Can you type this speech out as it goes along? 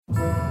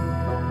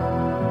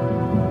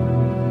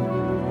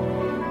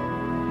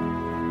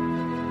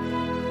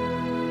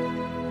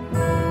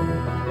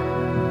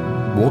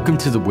Welcome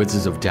to the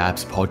Wizards of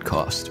dApps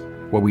podcast,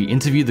 where we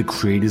interview the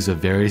creators of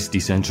various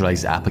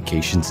decentralized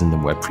applications in the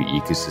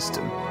Web3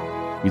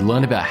 ecosystem. We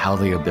learn about how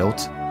they are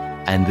built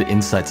and the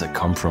insights that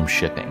come from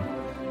shipping.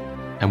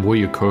 And we're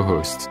your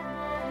co-hosts.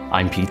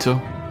 I'm Peter.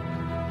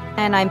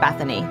 And I'm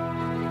Bethany.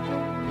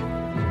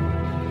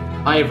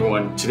 Hi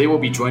everyone. Today we'll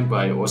be joined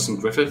by Austin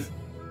Griffith,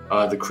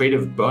 the creator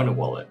of Burner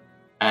Wallet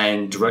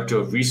and director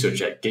of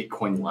research at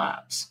Gitcoin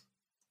Labs.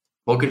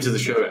 Welcome to the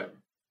show.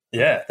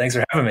 Yeah, thanks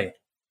for having me.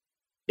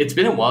 It's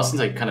been a while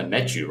since I kind of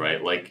met you,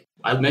 right? Like,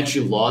 I met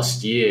you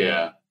last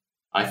year,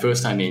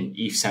 first time in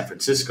ETH San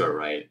Francisco,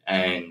 right?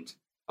 And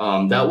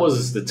that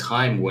was the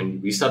time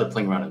when we started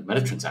playing around with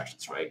meta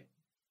transactions, right?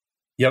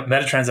 Yep,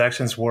 meta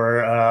transactions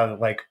were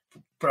like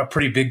a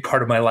pretty big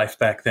part of my life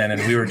back then,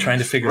 and we were trying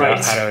to figure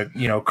out how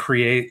to,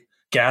 create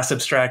gas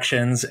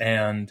abstractions.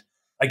 And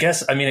I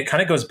guess, it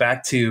kind of goes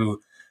back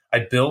to I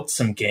built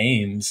some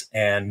games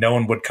and no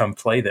one would come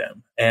play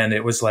them. And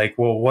it was like,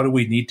 well, what do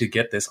we need to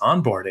get this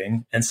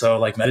onboarding? And so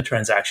like meta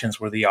transactions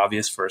were the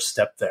obvious first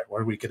step there,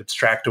 where we could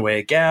abstract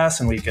away gas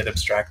and we could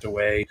abstract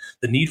away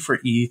the need for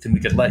ETH, and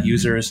we could let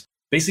users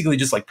basically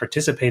just like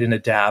participate in a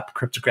dApp,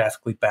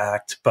 cryptographically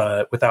backed,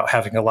 but without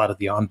having a lot of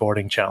the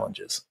onboarding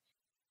challenges.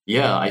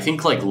 Yeah, I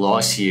think like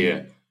last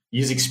year,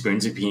 user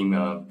experience became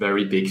a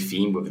very big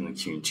theme within the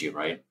community,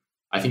 right?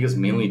 I think it's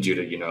mainly due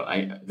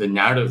to, the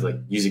narrative, like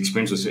user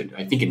experience was,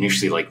 I think,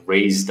 initially like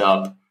raised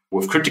up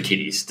with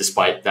CryptoKitties,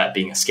 despite that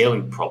being a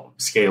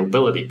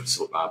scalability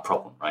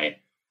problem, right?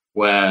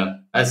 Where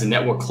as the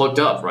network clogged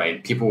up,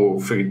 right, people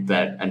figured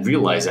that and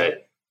realized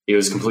that it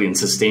was completely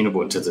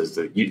unsustainable in terms of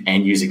the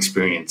end user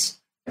experience,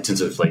 in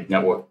terms of like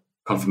network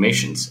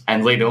confirmations.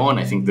 And later on,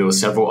 I think there were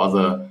several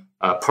other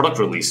product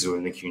releases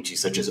within the community,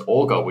 such as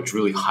Augur, which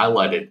really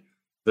highlighted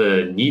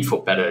the need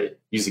for better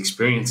user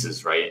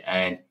experiences, right?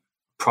 And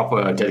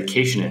proper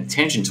dedication and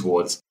attention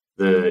towards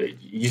the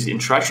user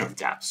interaction of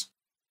dApps.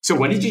 So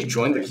when did you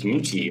join the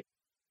community?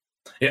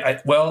 Yeah,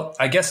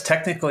 I guess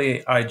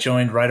technically I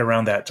joined right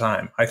around that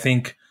time. I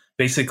think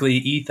basically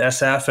ETH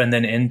SF and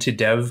then into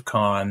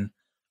DevCon,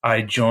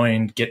 I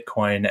joined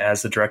Gitcoin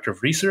as the director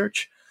of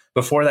research.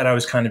 Before that, I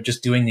was kind of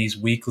just doing these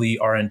weekly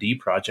R&D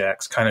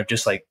projects, kind of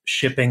just like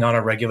shipping on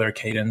a regular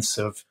cadence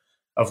of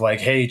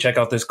like, hey, check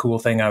out this cool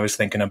thing I was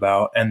thinking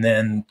about. And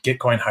then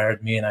Gitcoin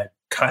hired me and I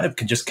kind of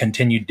just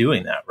continued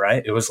doing that,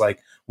 right? It was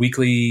like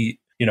weekly,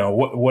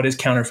 what is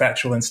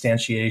counterfactual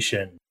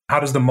instantiation? How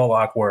does the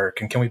Moloch work?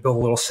 And can we build a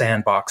little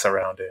sandbox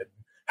around it?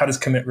 How does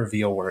commit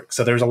reveal work?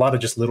 So there's a lot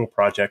of just little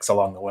projects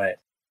along the way.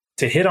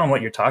 To hit on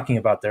what you're talking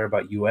about there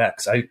about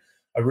UX, I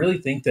really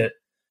think that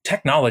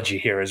technology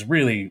here is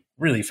really,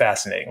 really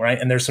fascinating, right?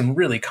 And there's some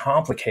really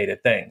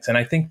complicated things. And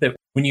I think that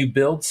when you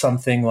build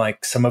something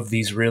like some of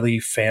these really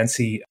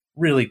fancy,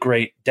 really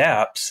great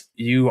dApps,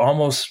 you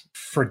almost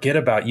forget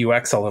about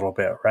UX a little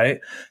bit,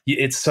 right?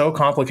 It's so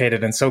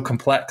complicated and so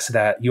complex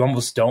that you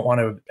almost don't want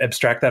to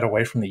abstract that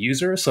away from the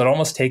user. So it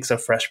almost takes a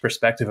fresh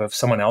perspective of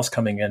someone else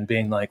coming in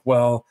being like,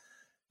 well,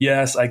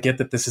 yes, I get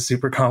that this is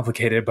super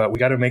complicated, but we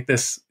got to make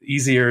this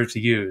easier to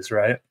use,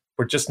 right?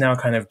 We're just now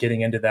kind of getting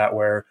into that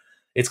where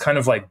it's kind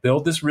of like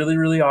build this really,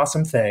 really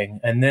awesome thing.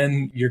 And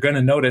then you're going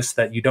to notice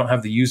that you don't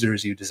have the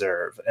users you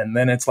deserve. And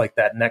then it's like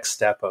that next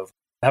step of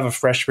have a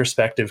fresh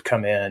perspective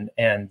come in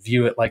and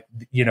view it like,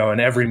 an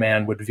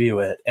everyman would view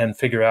it and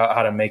figure out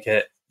how to make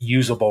it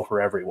usable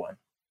for everyone.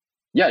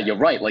 Yeah, you're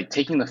right. Like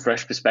taking the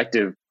fresh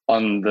perspective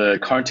on the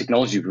current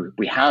technology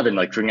we have and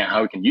like figuring out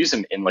how we can use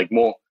them in like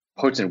more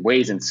potent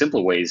ways and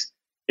simpler ways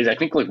is, I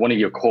think, like one of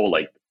your core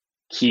like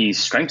key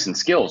strengths and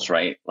skills,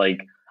 right?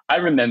 Like I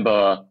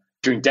remember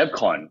during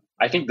DevCon,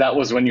 I think that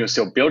was when you were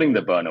still building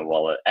the Burner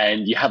wallet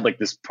and you had like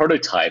this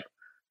prototype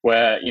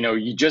where,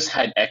 you just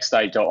had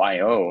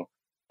xdai.io.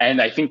 And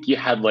I think you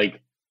had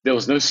like, there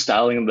was no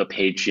styling of the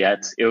page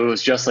yet. It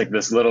was just like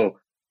this little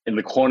in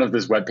the corner of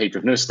this web page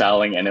with no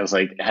styling. And it was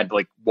like, it had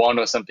like one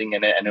or something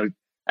in it. And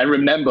I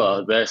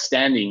remember the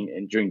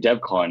standing during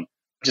DevCon,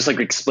 just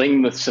like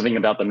explaining something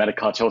about the meta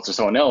cartels to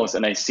someone else.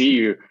 And I see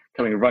you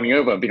running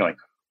over and being like,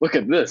 look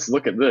at this,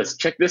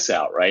 check this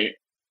out, right?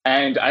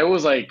 And I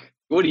was like,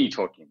 what are you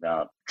talking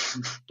about?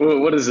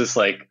 What is this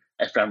like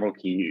ephemeral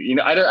key?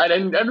 I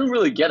don't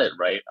really get it,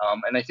 right?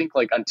 And I think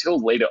like until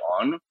later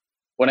on,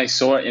 when I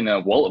saw it in a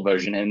wallet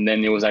version and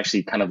then it was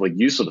actually kind of like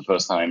used for the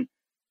first time,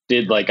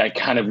 I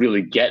kind of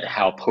really get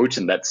how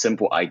potent that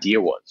simple idea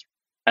was.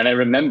 And I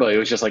remember it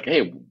was just like,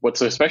 hey, what's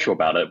so special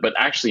about it? But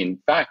actually, in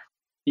fact,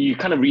 you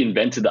kind of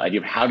reinvented the idea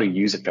of how to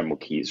use ephemeral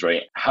keys,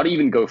 right? How to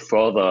even go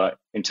further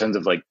in terms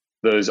of like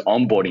those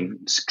onboarding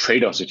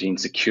trade-offs between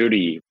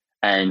security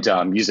and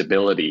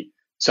usability.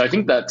 So I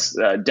think that's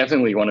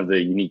definitely one of the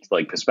unique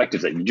like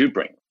perspectives that you do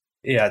bring.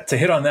 Yeah, to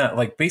hit on that,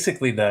 like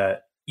basically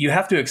you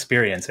have to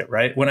experience it,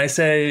 right? When I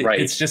say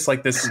it's just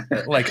like this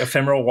like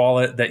ephemeral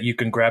wallet that you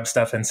can grab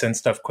stuff and send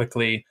stuff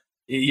quickly,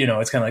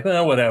 it's kind of like,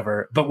 oh,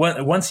 whatever. But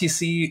once you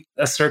see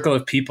a circle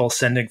of people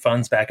sending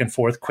funds back and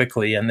forth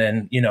quickly and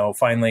then,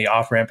 finally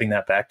off-ramping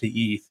that back to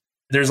ETH,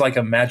 there's like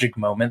a magic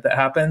moment that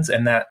happens,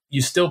 and that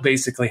you still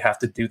basically have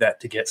to do that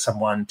to get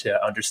someone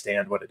to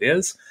understand what it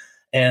is.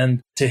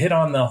 And to hit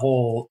on the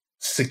whole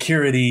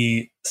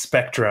security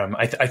spectrum,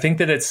 I think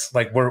that it's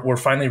like we're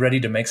finally ready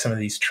to make some of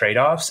these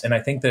trade-offs. And I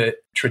think that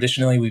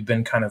traditionally we've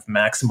been kind of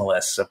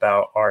maximalists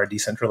about our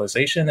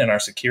decentralization and our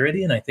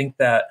security. And I think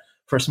that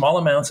for small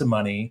amounts of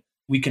money,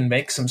 we can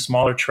make some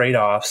smaller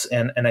trade-offs.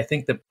 And I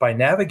think that by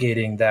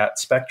navigating that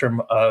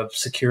spectrum of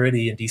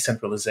security and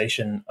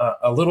decentralization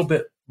a little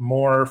bit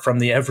more from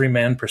the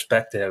everyman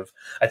perspective,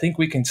 I think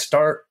we can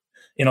start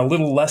in a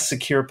little less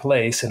secure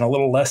place and a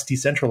little less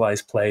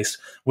decentralized place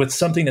with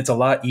something that's a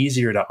lot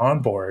easier to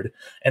onboard.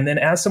 And then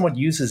as someone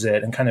uses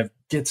it and kind of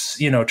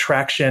gets,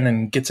 traction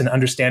and gets an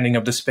understanding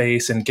of the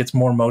space and gets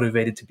more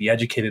motivated to be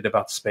educated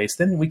about the space,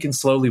 then we can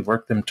slowly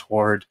work them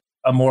toward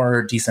a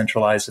more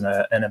decentralized and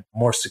a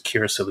more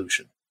secure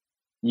solution.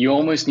 You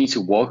almost need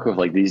to work with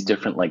like these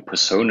different like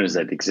personas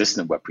that exist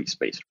in the Web3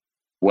 space,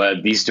 where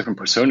these different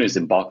personas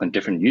embark on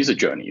different user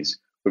journeys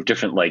with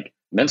different like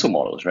mental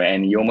models, right?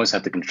 And you almost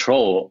have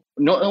to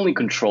not only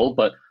control,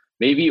 but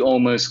maybe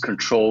almost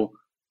control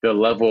the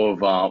level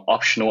of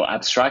optional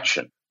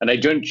abstraction. And I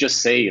don't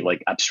just say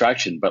like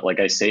abstraction, but like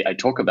I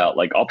talk about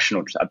like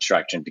optional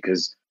abstraction,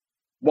 because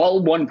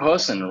while one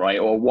person, right,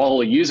 or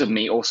while a user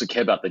may also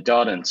care about the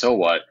data and so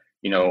what,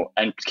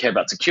 and care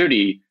about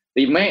security,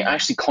 they may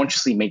actually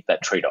consciously make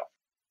that trade-off.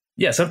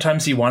 Yeah,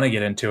 sometimes you want to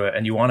get into it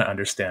and you want to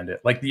understand it.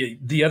 Like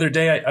the other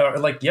day,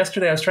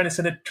 yesterday, I was trying to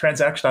send a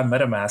transaction on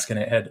MetaMask and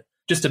it had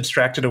just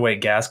abstracted away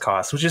gas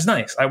costs, which is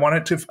nice. I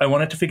wanted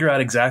to figure out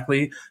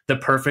exactly the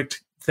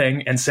perfect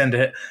thing and send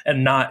it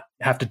and not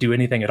have to do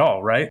anything at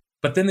all, right?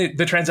 But then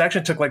the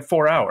transaction took like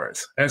 4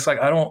 hours, and it's like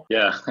I don't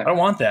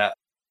want that.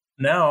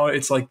 Now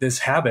it's like this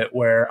habit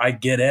where I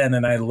get in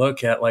and I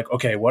look at like,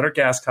 okay, what are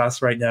gas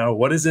costs right now?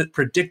 What is it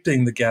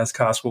predicting the gas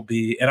costs will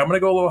be? And I'm going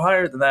to go a little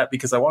higher than that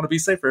because I want to be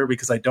safer,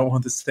 because I don't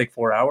want this to take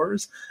 4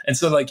 hours. And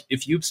so like,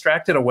 if you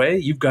abstract it away,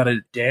 you've got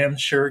to damn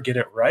sure get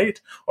it right,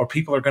 or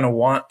people are going to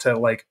want to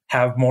like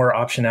have more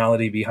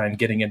optionality behind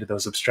getting into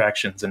those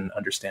abstractions and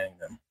understanding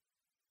them.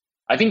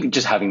 I think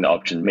just having the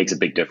option makes a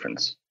big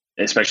difference,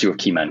 especially with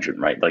key management,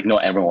 right? Like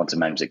not everyone wants to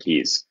manage the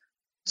keys.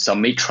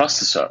 Some may trust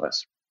the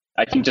service.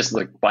 I think just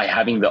like by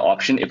having the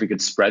option, if we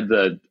could spread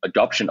the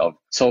adoption of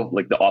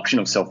the option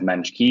of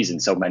self-managed keys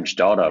and self-managed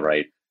data,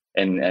 right,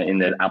 and in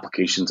the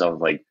applications of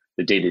like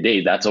the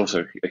day-to-day, that's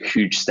also a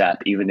huge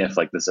step, even if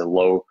like there's a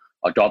low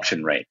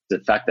adoption rate. The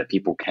fact that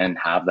people can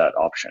have that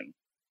option.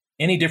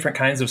 Any different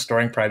kinds of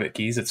storing private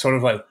keys, it's sort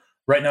of like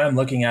right now I'm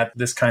looking at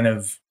this kind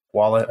of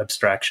wallet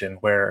abstraction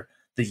where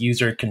the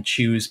user can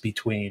choose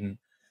between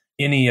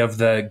any of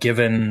the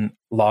given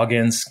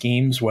login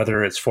schemes,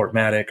 whether it's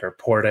Fortmatic or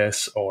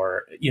Portis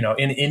or, in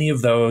any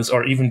of those,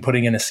 or even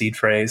putting in a seed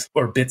phrase,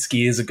 or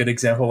Bitski is a good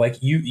example. Like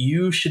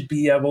you should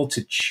be able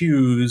to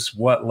choose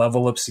what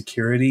level of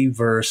security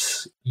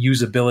versus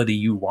usability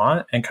you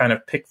want and kind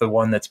of pick the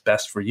one that's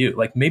best for you.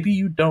 Like maybe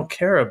you don't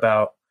care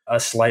about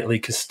a slightly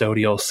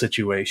custodial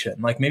situation.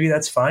 Like maybe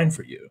that's fine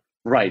for you.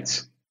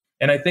 Right.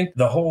 And I think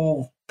the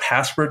whole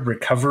password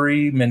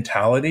recovery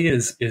mentality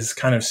is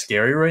kind of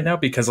scary right now,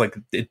 because like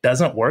it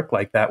doesn't work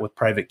like that with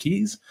private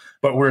keys,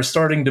 but we're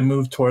starting to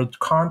move towards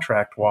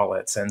contract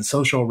wallets and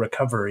social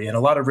recovery and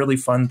a lot of really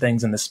fun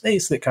things in the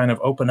space that kind of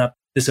open up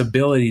this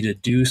ability to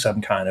do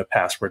some kind of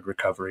password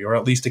recovery, or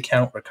at least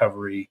account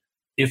recovery,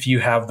 if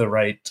you have the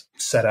right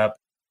setup.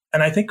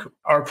 And I think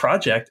our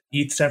project,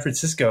 ETH San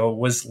Francisco,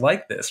 was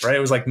like this, right? It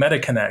was like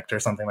MetaConnect or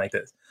something like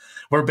this,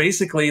 where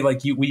basically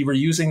like we were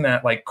using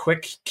that like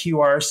quick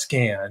QR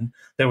scan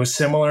that was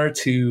similar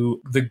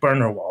to the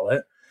burner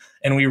wallet.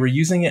 And we were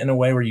using it in a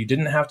way where you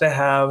didn't have to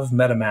have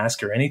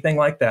MetaMask or anything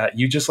like that.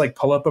 You just like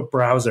pull up a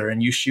browser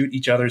and you shoot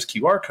each other's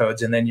QR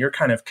codes, and then you're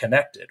kind of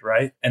connected,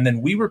 right? And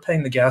then we were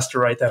paying the gas to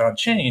write that on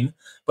chain.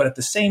 But at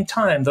the same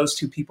time, those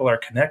two people are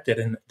connected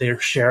and they're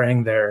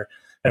sharing their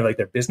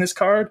business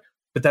card.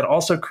 But that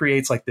also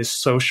creates like this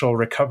social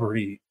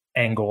recovery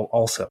angle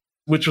also,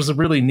 which was a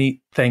really neat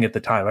thing at the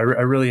time. I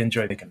really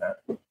enjoyed making that.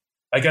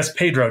 I guess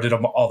Pedro did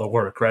all the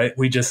work, right?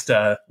 We just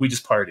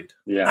partied.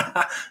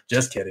 Yeah.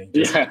 Just kidding.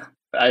 Yeah.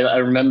 I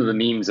remember the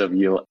memes of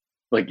you,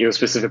 like it was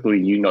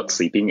specifically you not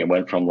sleeping. It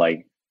went from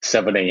like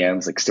 7 a.m.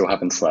 like still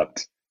haven't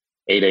slept,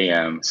 8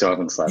 a.m. still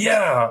haven't slept.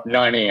 Yeah.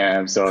 9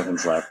 a.m. still haven't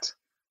slept.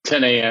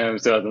 10 a.m.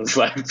 still haven't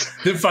slept.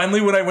 Then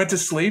finally, when I went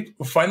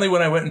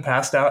and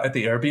passed out at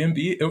the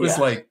Airbnb, it was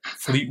like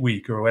Fleet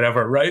Week or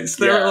whatever, right?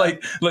 So they were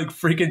like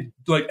freaking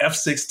like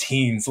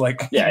F-16s,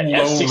 like low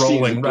F-16s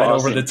rolling right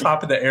over the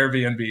top of the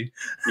Airbnb.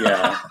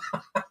 Yeah.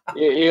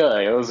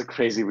 It was a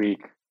crazy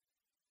week.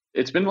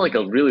 It's been like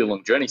a really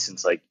long journey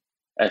since like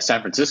at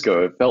San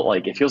Francisco.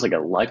 It feels like a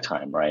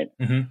lifetime, right?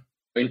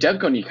 Mm-hmm. In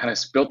DevCon, you kind of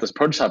built this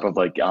prototype of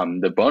like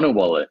the Bono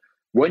wallet.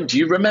 Do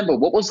you remember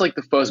what was like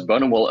the first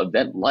Bono wallet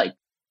event like?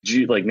 Did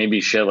you like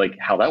maybe share like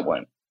how that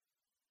went?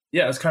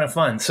 Yeah, it was kind of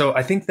fun. So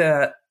I think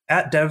that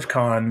at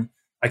DevCon,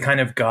 I kind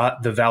of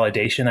got the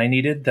validation I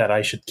needed that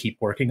I should keep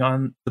working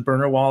on the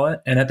burner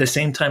wallet. And at the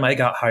same time, I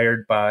got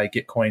hired by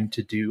Gitcoin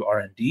to do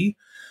R&D.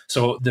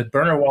 So the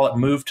burner wallet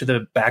moved to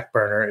the back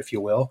burner, if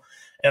you will.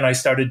 And I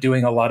started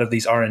doing a lot of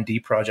these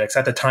R&D projects.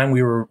 At the time,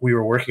 we were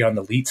working on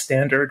the LEET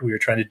standard. We were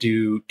trying to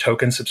do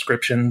token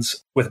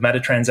subscriptions with meta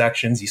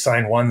transactions. You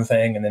sign one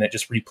thing and then it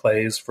just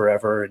replays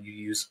forever, and you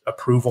use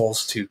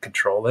approvals to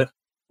control it.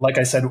 Like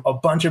I said, a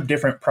bunch of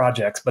different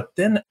projects. But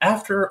then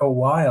after a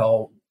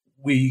while,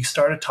 we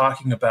started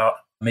talking about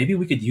maybe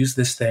we could use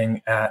this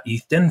thing at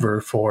ETH Denver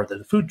for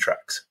the food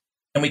trucks.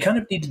 And we kind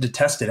of needed to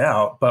test it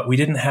out, but we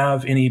didn't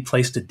have any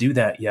place to do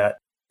that yet.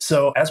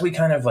 So as we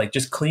kind of like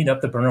just cleaned up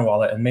the burner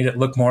wallet and made it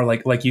look more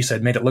like you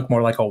said, made it look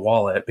more like a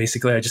wallet.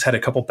 Basically, I just had a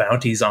couple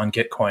bounties on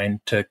Gitcoin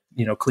to,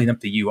 clean up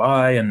the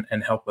UI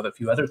and help with a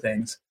few other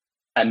things.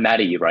 And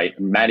Matty, right?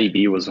 Matty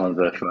B was one of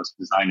the first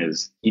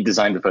designers. He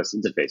designed the first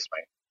interface,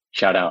 right?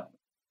 Shout out.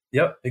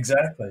 Yep,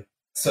 exactly.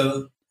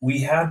 So we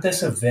had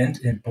this event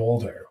in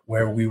Boulder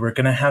where we were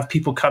going to have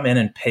people come in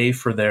and pay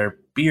for their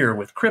beer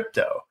with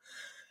crypto.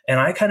 And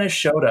I kind of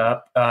showed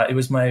up. It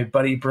was my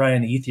buddy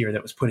Brian Ethier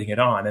that was putting it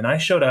on. And I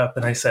showed up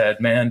and I said,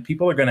 man,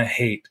 people are going to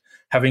hate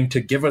having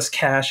to give us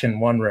cash in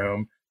one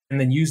room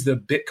and then use the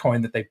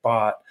Bitcoin that they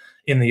bought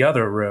in the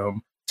other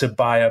room to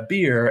buy a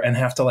beer and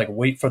have to like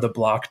wait for the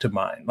block to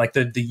mine. Like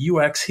the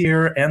UX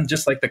here and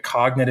just like the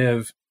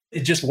cognitive,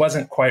 it just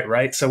wasn't quite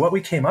right. So what we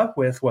came up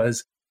with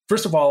was,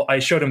 first of all, I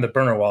showed him the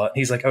burner wallet.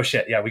 He's like, oh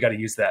shit, yeah, we got to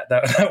use that.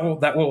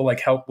 That will like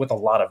help with a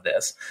lot of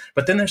this.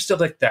 But then there's still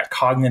like that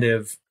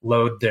cognitive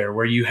load there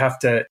where you have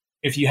to,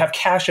 if you have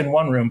cash in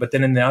one room, but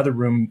then in the other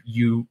room,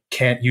 you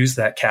can't use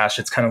that cash.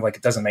 It's kind of like,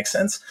 it doesn't make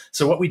sense.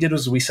 So what we did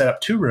was we set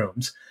up two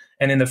rooms.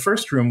 And in the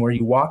first room where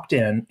you walked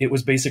in, it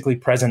was basically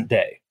present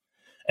day.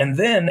 And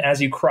then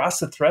as you cross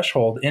the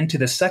threshold into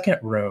the second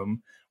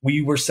room, we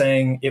were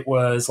saying it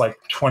was like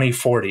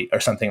 2040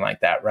 or something like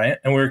that, right?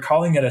 And we were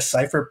calling it a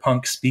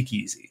cypherpunk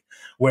speakeasy,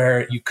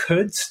 where you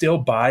could still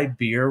buy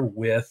beer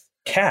with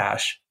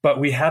cash, but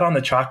we had on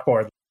the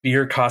chalkboard,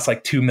 beer costs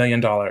like $2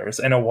 million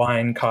and a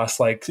wine costs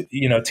like,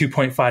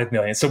 $2.5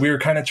 million. So we were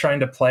kind of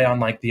trying to play on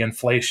like the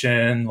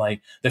inflation,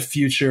 like the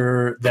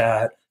future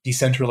that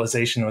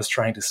decentralization was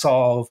trying to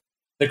solve.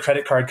 The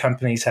credit card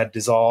companies had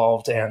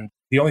dissolved, and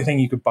the only thing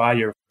you could buy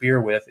your beer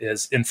with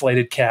is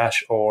inflated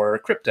cash or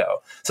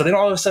crypto. So then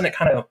all of a sudden it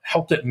kind of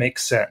helped it make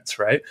sense,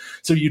 right?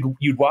 So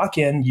you'd walk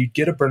in, you'd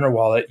get a burner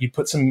wallet, you'd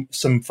put some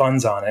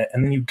funds on it,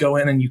 and then you'd go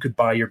in and you could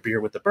buy your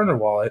beer with the burner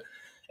wallet.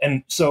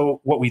 And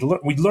so what we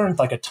learned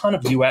like a ton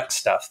of UX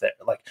stuff there,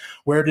 like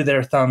where do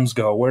their thumbs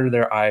go? Where do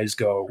their eyes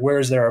go? Where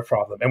is there a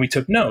problem? And we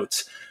took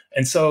notes.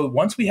 And so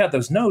once we had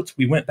those notes,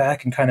 we went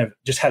back and kind of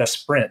just had a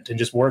sprint and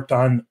just worked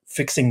on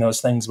fixing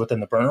those things within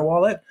the burner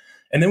wallet.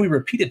 And then we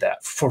repeated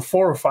that for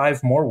 4 or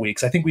 5 more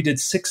weeks. I think we did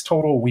 6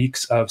 total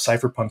weeks of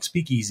cypherpunk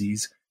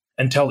speakeasies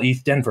until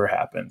ETH Denver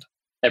happened.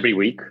 Every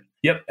week?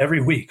 Yep,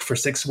 every week for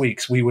 6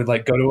 weeks. We would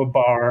like go to a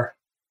bar.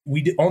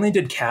 We only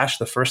did cash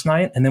the first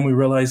night, and then we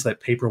realized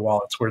that paper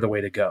wallets were the way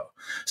to go.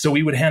 So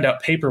we would hand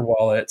out paper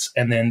wallets,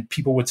 and then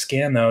people would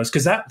scan those,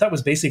 because that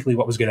was basically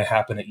what was going to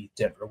happen at ETH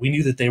Denver. We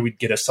knew that they would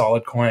get a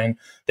solid coin,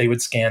 they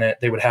would scan it,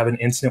 they would have an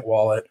instant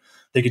wallet,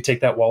 they could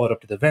take that wallet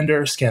up to the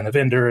vendor, scan the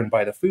vendor, and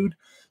buy the food.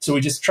 So we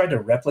just tried to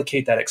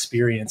replicate that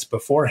experience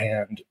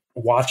beforehand,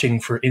 watching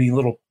for any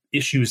little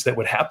issues that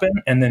would happen,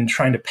 and then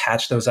trying to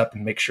patch those up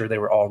and make sure they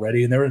were all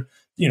ready. And there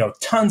were,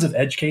 tons of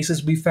edge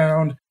cases we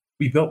found.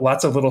 We built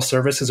lots of little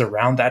services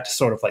around that to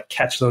sort of like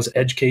catch those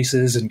edge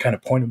cases and kind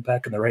of point them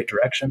back in the right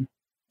direction.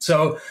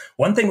 So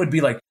one thing would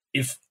be like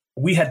if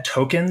we had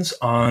tokens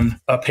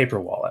on a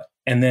paper wallet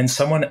and then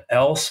someone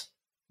else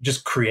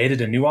just created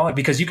a new wallet,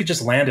 because you could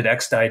just land at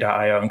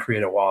xdai.io and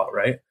create a wallet,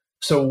 right?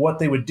 So what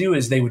they would do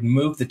is they would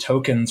move the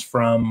tokens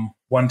from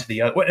one to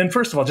the other. And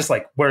first of all, just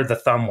like where the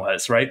thumb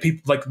was, right?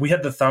 People, like we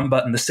had the thumb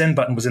button, the send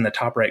button was in the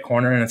top right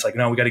corner. And it's like,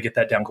 no, we got to get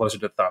that down closer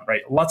to the thumb,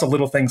 right? Lots of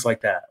little things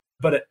like that.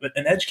 But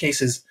an edge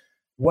case is,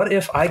 what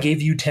if I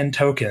gave you 10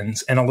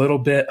 tokens and a little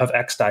bit of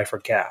XDAI for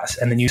gas,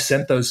 and then you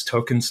sent those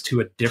tokens to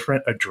a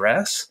different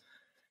address?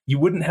 You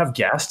wouldn't have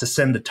gas to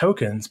send the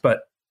tokens,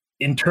 but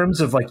in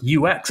terms of like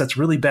UX, that's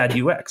really bad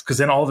UX, because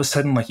then all of a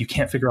sudden, like you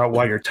can't figure out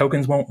why your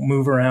tokens won't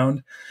move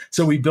around.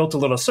 So we built a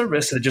little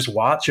service that just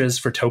watches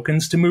for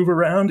tokens to move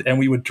around, and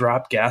we would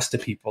drop gas to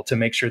people to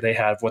make sure they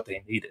have what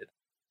they needed.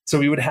 So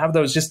we would have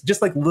those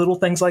just like little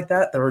things like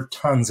that. There were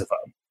tons of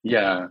them.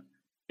 Yeah,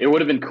 it would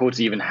have been cool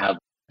to even have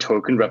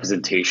token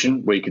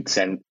representation where you could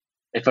send,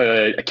 if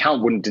an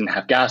account didn't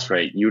have gas,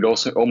 right, you would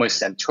also almost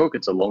send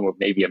tokens along with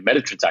maybe a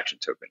meta transaction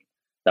token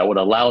that would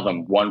allow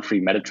them one free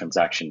meta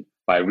transaction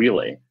by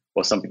relay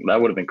or something. That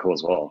would have been cool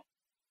as well.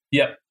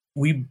 Yep.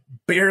 We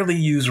barely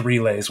use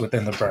relays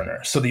within the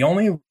burner. So the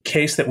only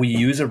case that we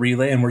use a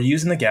relay, and we're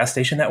using the gas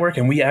station network,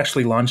 and we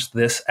actually launched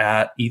this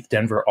at ETH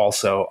Denver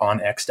also on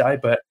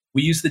XDAI, but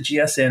we use the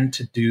GSN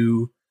to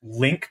do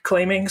link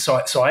claiming.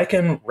 So I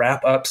can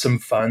wrap up some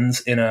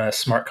funds in a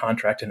smart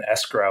contract in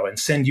escrow and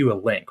send you a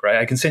link, right?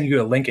 I can send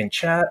you a link in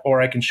chat,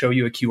 or I can show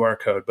you a QR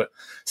code, but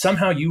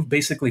somehow you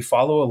basically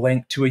follow a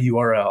link to a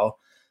URL.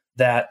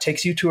 that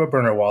takes you to a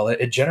burner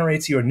wallet. It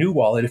generates you a new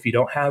wallet if you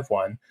don't have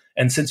one.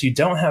 And since you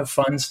don't have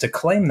funds to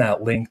claim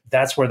that link,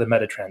 that's where the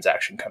meta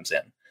transaction comes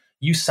in.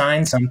 You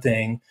sign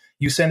something,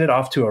 you send it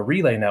off to a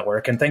relay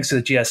network, and thanks to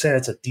the GSN,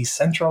 it's a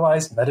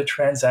decentralized meta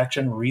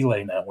transaction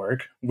relay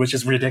network, which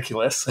is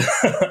ridiculous.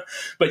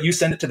 But you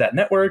send it to that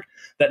network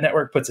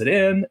puts it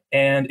in,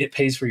 and it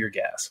pays for your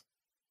gas.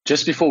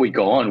 Just before we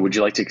go on, would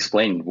you like to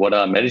explain what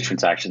are meta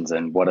transactions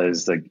and what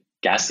is the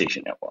gas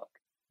station network?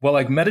 Well,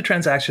 like meta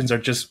transactions are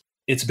just,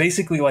 it's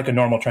basically like a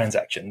normal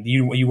transaction.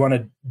 You want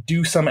to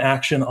do some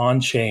action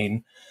on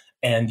chain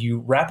and you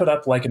wrap it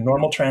up like a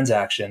normal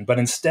transaction, but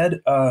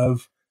instead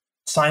of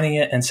signing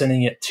it and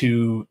sending it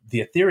to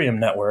the Ethereum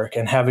network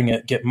and having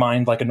it get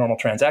mined like a normal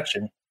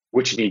transaction,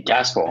 which you need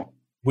gas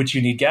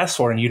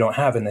for, and you don't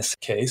have in this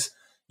case,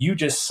 you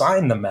just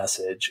sign the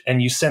message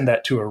and you send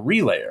that to a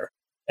relayer.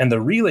 And the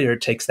relayer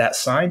takes that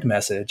signed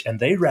message and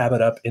they wrap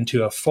it up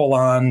into a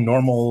full-on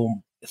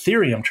normal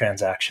Ethereum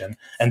transaction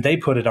and they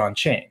put it on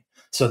chain.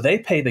 So they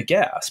pay the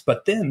gas,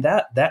 but then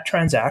that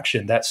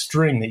transaction, that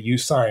string that you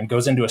signed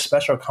goes into a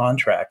special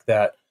contract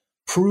that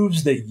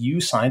proves that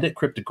you signed it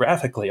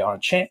cryptographically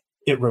on chain.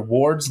 It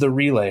rewards the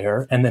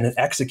relayer and then it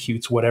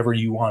executes whatever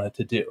you want it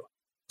to do.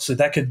 So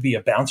that could be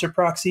a bouncer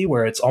proxy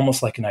where it's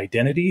almost like an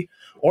identity,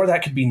 or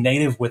that could be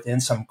native within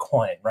some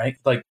coin, right?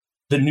 Like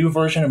the new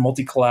version of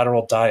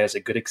multi-collateral DAI is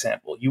a good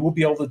example. You will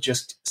be able to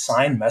just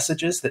sign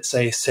messages that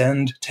say,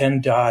 send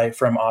 10 DAI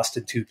from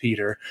Austin to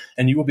Peter,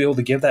 and you will be able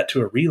to give that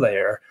to a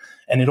relayer,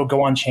 and it'll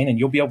go on chain, and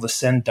you'll be able to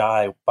send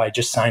DAI by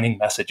just signing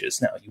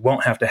messages now. You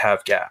won't have to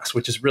have gas,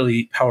 which is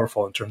really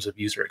powerful in terms of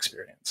user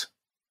experience.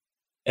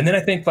 And then I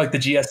think like the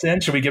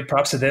GSN, should we give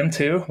props to them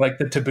too? Like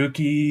the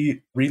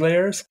Tabuki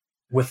relayers?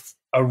 With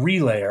a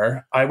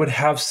relayer, I would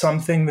have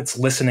something that's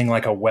listening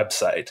like a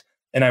website.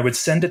 And I would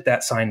send it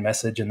that signed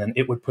message and then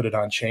it would put it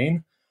on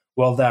chain.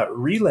 Well, that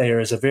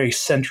relayer is a very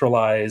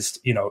centralized,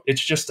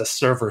 it's just a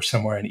server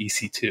somewhere in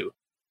EC2.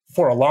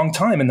 For a long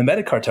time in the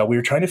Metacartel, we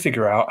were trying to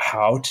figure out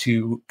how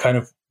to kind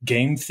of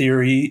game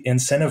theory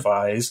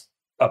incentivize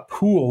a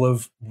pool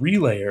of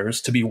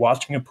relayers to be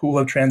watching a pool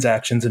of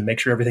transactions and make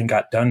sure everything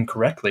got done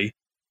correctly.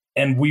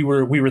 And we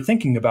were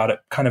thinking about it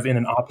kind of in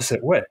an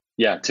opposite way.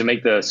 Yeah, to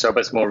make the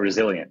service more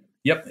resilient.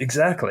 Yep,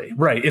 exactly.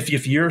 Right.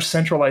 If your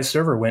centralized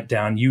server went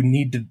down, you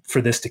need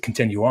for this to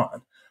continue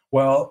on.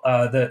 Well,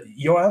 the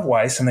Yoav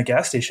Weiss and the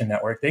gas station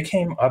network, they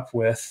came up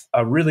with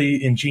a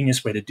really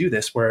ingenious way to do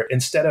this, where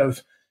instead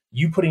of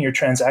you putting your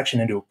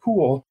transaction into a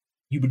pool,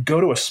 you would go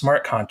to a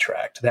smart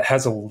contract that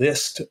has a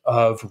list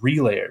of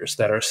relayers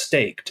that are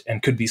staked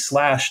and could be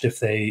slashed if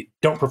they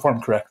don't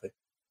perform correctly.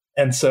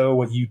 And so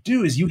what you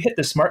do is you hit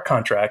the smart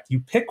contract, you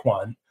pick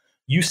one,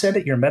 you send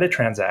it your meta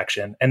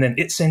transaction, and then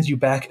it sends you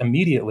back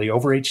immediately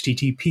over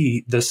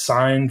HTTP the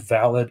signed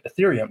valid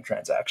Ethereum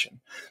transaction.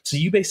 So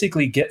you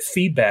basically get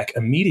feedback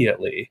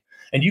immediately,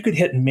 and you could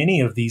hit many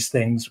of these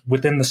things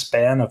within the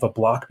span of a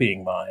block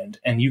being mined,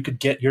 and you could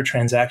get your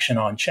transaction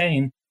on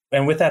chain.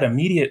 And with that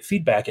immediate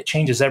feedback, it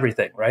changes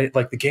everything, right?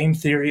 Like the game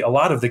theory, a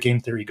lot of the game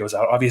theory goes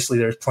out. Obviously,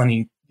 there's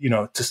plenty,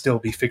 to still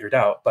be figured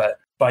out. But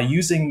by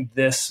using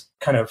this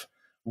kind of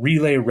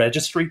relay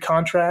registry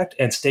contract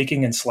and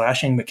staking and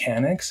slashing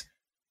mechanics,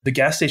 the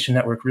gas station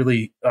network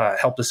really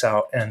helped us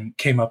out and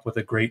came up with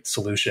a great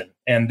solution.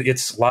 And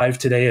it's live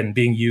today and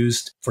being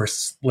used for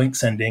link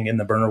sending in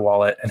the burner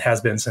wallet and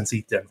has been since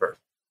ETH Denver.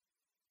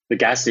 The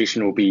gas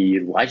station will be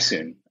live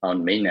soon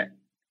on mainnet.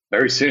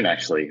 Very soon,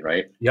 actually,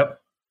 right?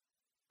 Yep.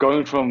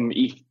 Going from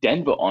ETH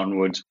Denver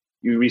onwards,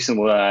 you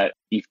recently were at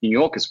ETH New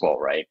York as well,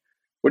 right?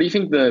 What do you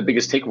think the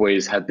biggest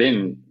takeaways have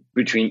been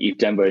between ETH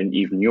Denver and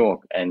ETH New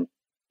York? And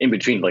in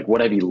between, like,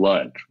 what have you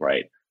learned,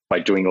 right, by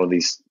doing all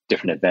these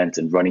different events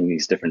and running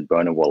these different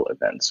burner wallet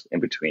events in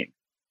between?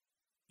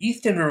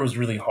 ETH Denver was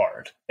really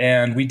hard,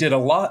 and we did a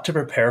lot to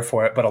prepare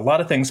for it, but a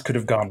lot of things could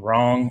have gone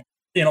wrong.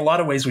 In a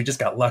lot of ways, we just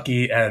got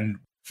lucky, and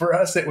for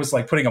us, it was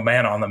like putting a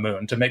man on the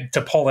moon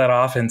to pull that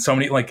off, and so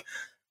many like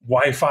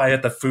Wi-Fi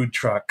at the food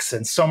trucks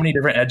and so many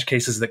different edge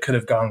cases that could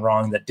have gone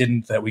wrong that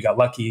didn't, that we got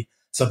lucky.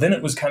 So then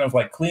it was kind of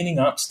like cleaning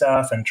up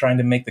stuff and trying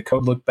to make the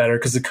code look better,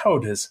 because the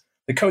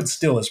code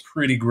still is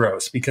pretty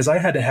gross, because I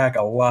had to hack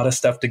a lot of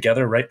stuff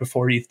together right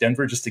before ETH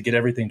Denver just to get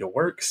everything to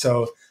work.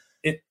 So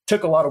it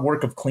took a lot of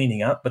work of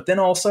cleaning up. But then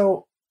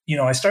also,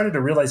 I started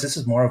to realize this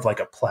is more of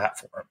like a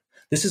platform.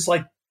 This is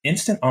like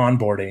instant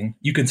onboarding.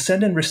 You can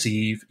send and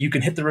receive. You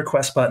can hit the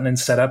request button and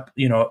set up,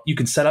 you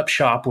can set up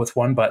shop with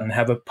one button,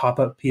 have a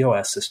pop-up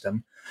POS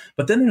system.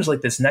 But then there's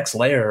like this next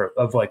layer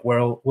of like,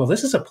 well,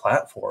 this is a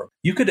platform.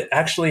 You could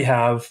actually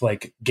have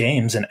like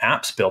games and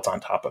apps built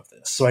on top of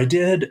this. So I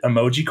did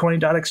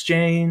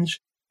emojicoin.exchange.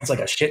 It's like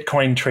a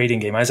shitcoin trading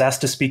game. I was asked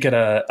to speak at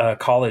a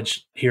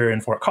college here in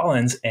Fort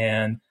Collins,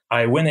 and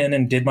I went in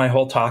and did my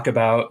whole talk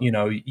about,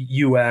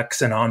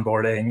 UX and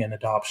onboarding and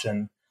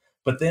adoption.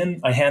 But then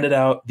I handed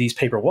out these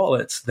paper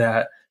wallets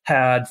that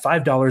had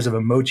 $5 of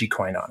emoji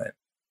coin on it.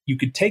 You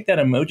could take that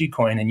emoji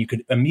coin and you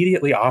could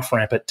immediately off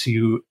ramp it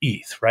to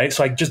ETH, right?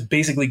 So I just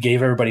basically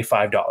gave everybody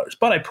 $5,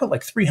 but I put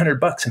like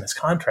 $300 in this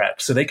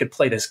contract so they could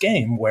play this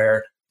game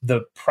where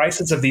the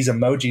prices of these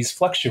emojis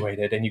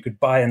fluctuated and you could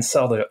buy and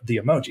sell the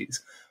emojis.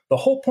 The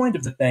whole point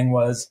of the thing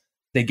was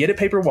they get a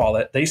paper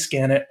wallet, they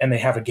scan it, and they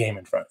have a game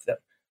in front of them.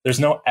 There's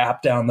no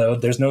app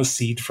download. There's no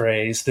seed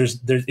phrase.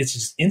 It's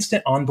just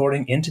instant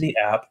onboarding into the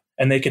app,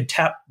 and they could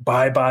tap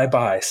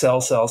buy,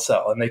 sell,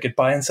 and they could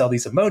buy and sell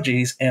these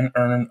emojis and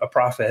earn a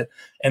profit.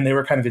 And they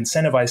were kind of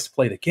incentivized to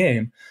play the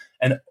game.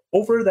 And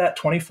over that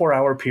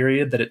 24-hour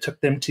period that it took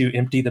them to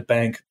empty the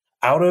bank,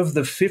 out of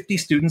the 50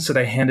 students that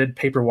I handed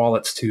paper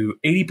wallets to,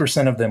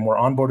 80% of them were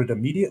onboarded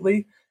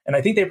immediately. And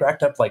I think they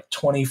racked up like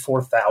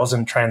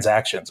 24,000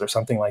 transactions or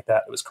something like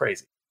that. It was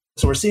crazy.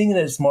 So we're seeing it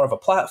as more of a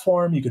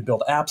platform. You could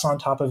build apps on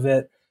top of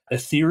it.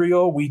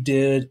 Ethereal, we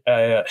did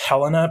a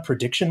Helena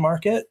prediction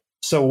market.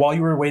 So while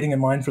you were waiting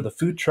in line for the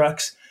food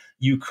trucks,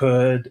 you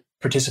could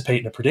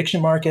participate in a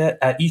prediction market.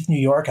 At ETH New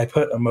York, I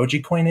put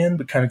Emoji Coin in,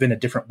 but kind of in a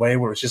different way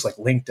where it's just like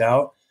linked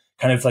out,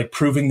 kind of like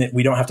proving that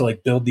we don't have to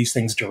like build these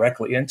things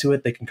directly into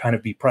it. They can kind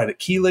of be private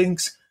key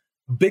links.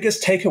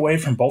 Biggest takeaway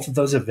from both of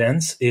those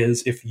events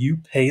is if you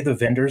pay the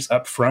vendors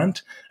up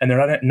front and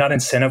they're not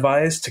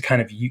incentivized to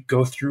kind of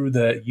go through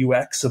the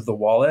UX of the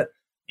wallet,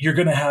 you're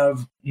going to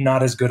have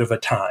not as good of a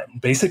time.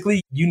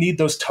 Basically, you need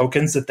those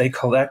tokens that they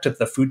collect, that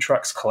the food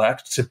trucks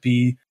collect, to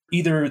be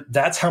either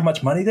that's how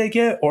much money they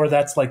get or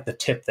that's like the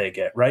tip they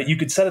get, right? You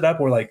could set it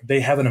up where like they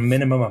have a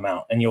minimum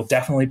amount and you'll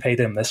definitely pay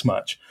them this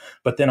much.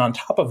 But then on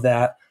top of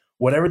that,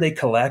 whatever they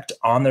collect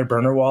on their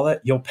burner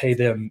wallet, you'll pay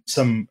them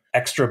some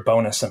extra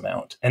bonus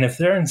amount. And if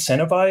they're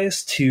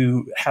incentivized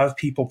to have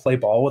people play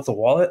ball with the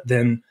wallet,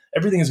 then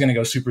everything is going to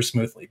go super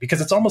smoothly, because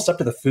it's almost up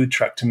to the food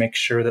truck to make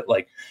sure that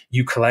like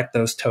you collect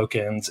those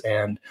tokens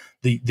and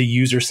the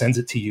user sends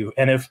it to you.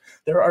 And if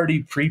they're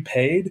already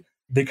prepaid,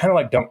 they kind of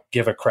like don't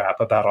give a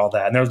crap about all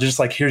that. And they're just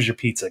like, here's your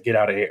pizza, get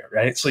out of here,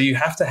 right? So you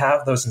have to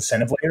have those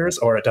incentive layers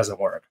or it doesn't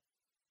work.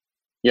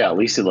 Yeah, at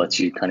least it lets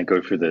you kind of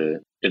go through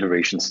the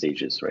iteration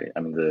stages, right? I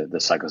mean, the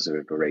cycles of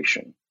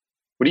iteration.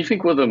 What do you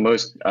think were the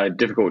most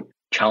difficult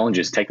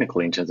challenges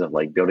technically in terms of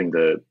like building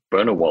the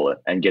burner wallet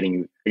and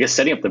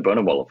setting up the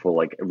burner wallet for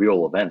like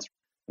real events?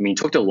 I mean, you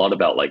talked a lot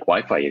about like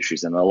Wi-Fi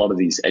issues and a lot of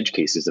these edge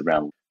cases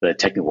around the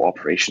technical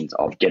operations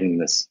of getting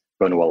this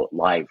burner wallet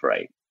live,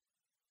 right?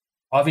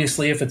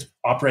 Obviously, if it's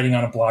operating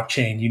on a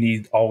blockchain, you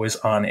need always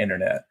on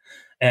internet.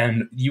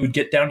 And you would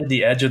get down to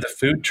the edge of the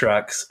food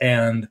trucks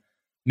and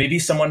maybe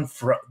someone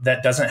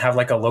that doesn't have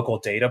like a local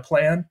data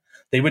plan,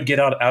 they would get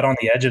out on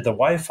the edge of the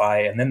Wi-Fi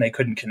and then they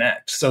couldn't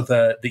connect. So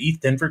the ETH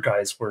Denver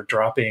guys were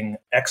dropping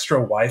extra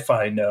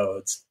Wi-Fi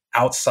nodes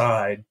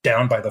outside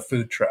down by the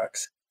food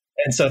trucks.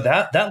 And so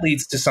that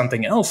leads to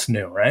something else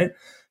new, right?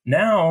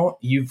 Now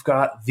you've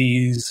got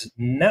these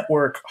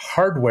network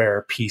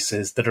hardware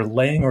pieces that are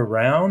laying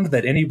around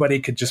that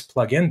anybody could just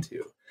plug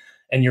into.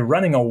 And you're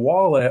running a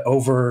wallet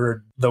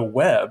over the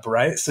web,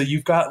 right? So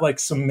you've got like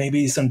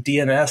maybe some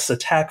DNS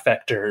attack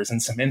vectors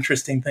and some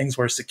interesting things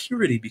where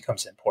security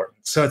becomes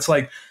important. So it's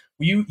like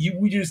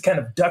we just kind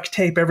of duct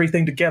tape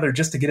everything together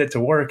just to get it to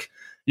work.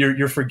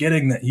 You're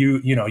forgetting that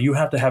you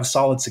have to have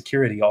solid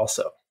security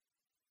also.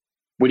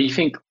 What do you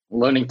think?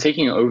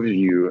 Taking an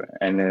overview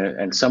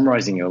and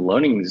summarizing your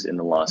learnings in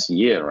the last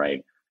year,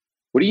 right?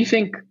 What do you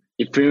think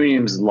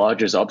Ethereum's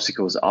largest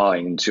obstacles are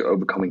into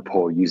overcoming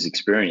poor user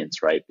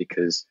experience, right?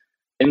 Because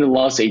in the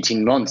last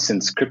 18 months,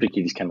 since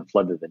CryptoKitties kind of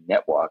flooded the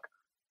network,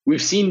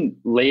 we've seen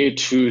layer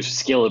 2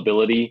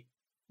 scalability.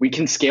 We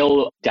can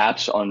scale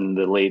dApps on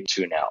the layer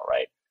 2 now,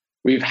 right?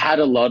 We've had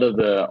a lot of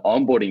the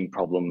onboarding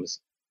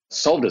problems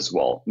solved as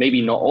well.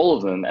 Maybe not all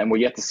of them, and we're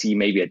yet to see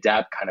maybe a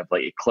dApp kind of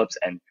like eclipse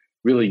and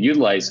really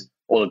utilize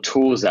all the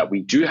tools that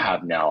we do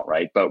have now,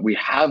 right? But we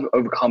have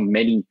overcome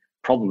many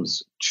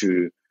problems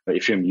to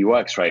Ethereum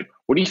UX, right?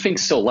 What do you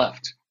think's still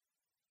left?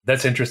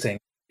 That's interesting.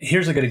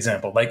 Here's a good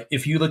example. Like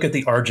if you look at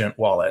the Argent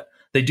wallet,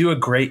 they do a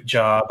great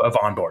job of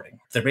onboarding.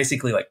 They're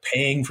basically like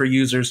paying for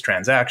users'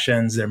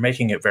 transactions. They're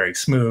making it very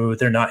smooth.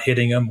 They're not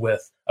hitting them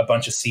with a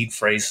bunch of seed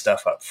phrase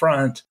stuff up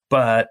front.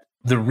 But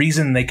the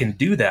reason they can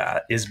do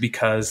that is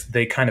because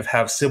they kind of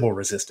have Sybil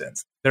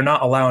resistance. They're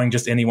not allowing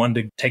just anyone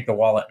to take the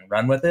wallet and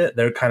run with it.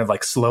 They're kind of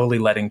like slowly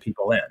letting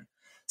people in.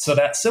 So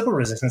that Sybil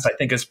resistance, I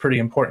think, is pretty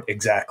important.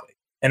 Exactly.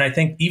 And I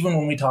think even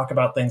when we talk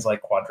about things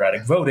like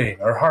quadratic voting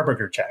or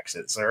Harbinger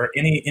taxes or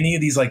any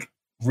of these like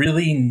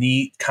really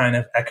neat kind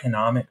of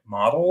economic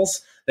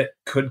models that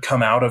could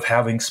come out of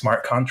having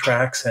smart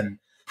contracts and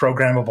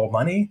programmable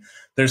money,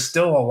 there's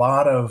still a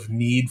lot of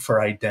need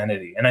for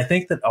identity. And I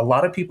think that a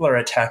lot of people are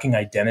attacking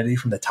identity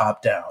from the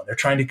top down. They're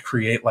trying to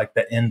create like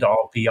the end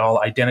all be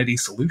all identity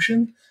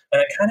solution.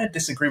 And I kind of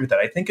disagree with that.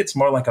 I think it's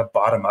more like a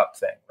bottom up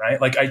thing, right?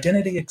 Like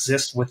identity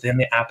exists within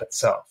the app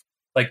itself.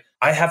 Like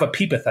I have a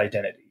Peepeth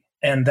identity.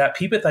 And that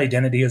Peepeth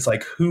identity is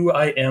like who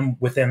I am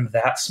within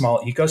that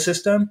small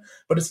ecosystem,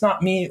 but it's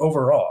not me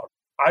overall.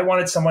 I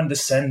wanted someone to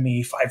send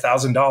me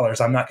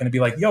 $5,000. I'm not going to be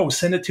like, yo,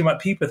 send it to my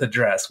Peepeth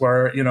address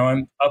where,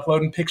 I'm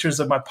uploading pictures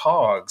of my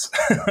pogs.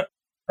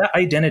 That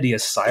identity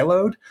is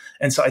siloed.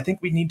 And so I think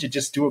we need to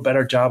just do a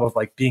better job of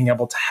like being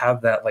able to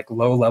have that like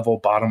low level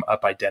bottom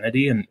up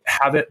identity and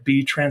have it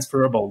be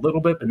transferable a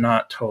little bit, but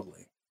not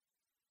totally.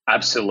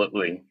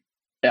 Absolutely.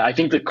 Yeah, I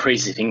think the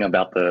crazy thing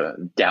about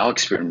the DAO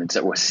experiments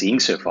that we're seeing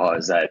so far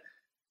is that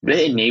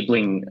they're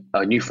enabling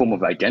a new form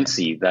of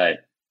identity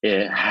that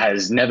it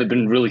has never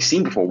been really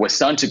seen before. We're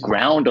starting to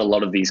ground a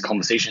lot of these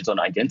conversations on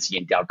identity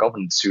and DAO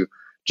governance to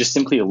just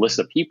simply a list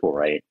of people,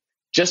 right?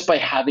 Just by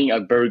having a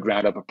very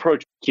ground up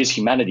approach. Here's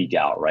Humanity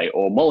DAO, right?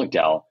 Or Moloch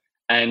DAO.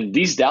 And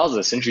these DAOs are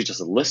essentially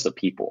just a list of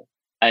people.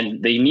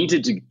 And they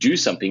needed to do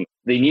something.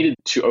 They needed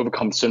to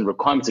overcome certain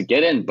requirements to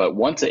get in. But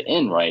once they're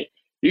in, right,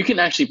 you can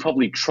actually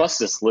probably trust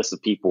this list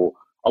of people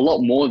a lot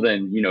more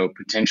than,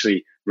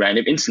 potentially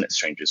random internet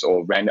strangers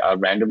or a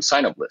random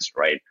sign-up list,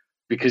 right?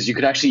 Because you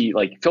could actually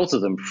like filter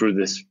them through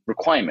this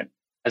requirement.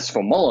 As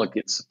for Moloch,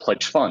 it's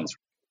pledged funds.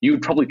 You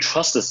would probably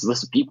trust this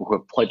list of people who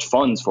have pledged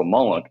funds for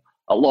Moloch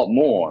a lot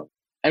more.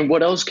 And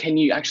what else can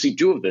you actually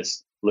do with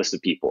this list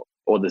of people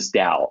or this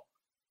DAO?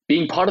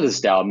 Being part of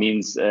this DAO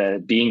means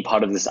being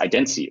part of this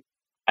identity.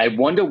 I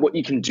wonder what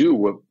you can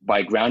do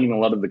by grounding a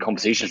lot of the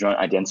conversations around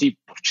identity,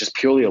 just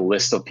purely a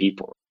list of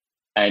people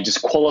and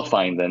just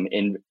qualifying them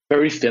in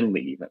very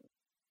thinly even.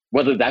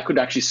 Whether that could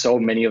actually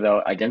solve many of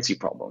our identity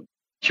problems.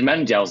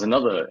 Humanity DAO is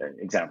another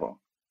example.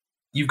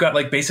 You've got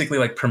basically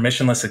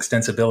permissionless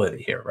extensibility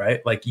here, right?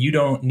 Like you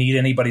don't need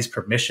anybody's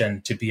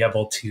permission to be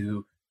able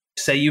to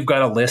say you've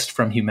got a list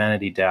from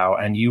Humanity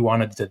DAO and you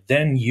wanted to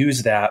then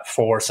use that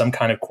for some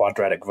kind of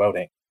quadratic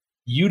voting.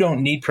 You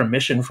don't need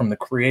permission from the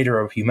creator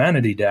of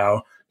Humanity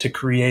DAO to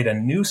create a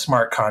new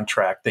smart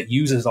contract that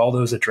uses all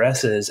those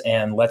addresses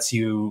and lets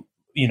you,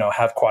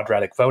 have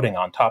quadratic voting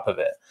on top of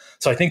it.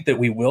 So I think that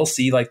we will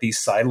see these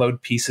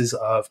siloed pieces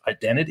of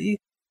identity.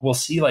 We'll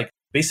see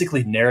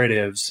basically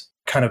narratives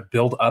kind of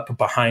build up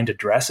behind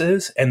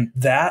addresses. And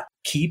that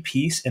key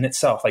piece in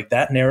itself,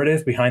 that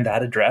narrative behind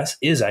that address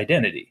is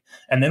identity.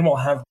 And then we'll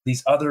have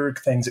these other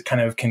things that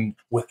kind of can,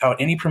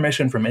 without any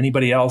permission from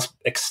anybody else,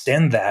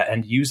 extend that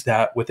and use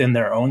that within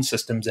their own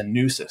systems and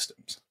new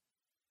systems.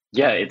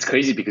 Yeah, it's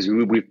crazy because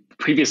we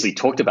previously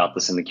talked about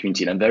this in the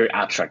community on a very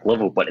abstract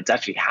level, but it's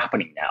actually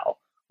happening now.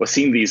 We're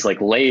seeing these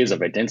layers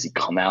of identity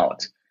come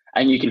out.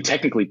 And you can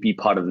technically be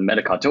part of the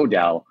Metacartel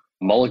DAO,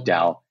 Moloch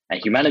DAO, and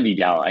Humanity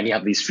DAO, and you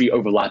have these three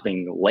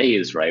overlapping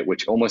layers, right,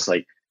 which almost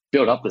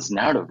build up this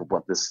narrative of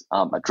what this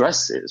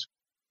address is.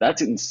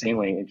 That's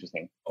insanely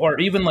interesting. Or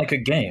even a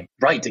game.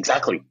 Right,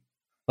 exactly.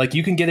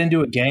 You can get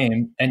into a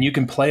game and you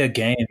can play a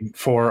game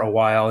for a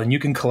while and you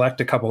can collect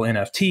a couple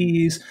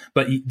NFTs,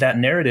 but that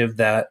narrative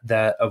that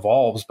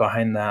evolves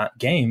behind that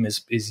game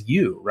is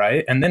you,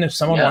 right? And then if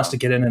someone wants to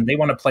get in and they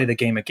want to play the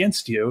game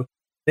against you,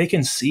 they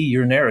can see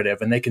your narrative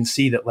and they can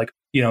see that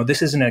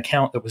this isn't an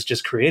account that was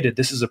just created.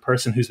 This is a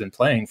person who's been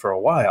playing for a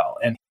while.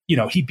 And,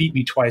 he beat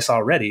me twice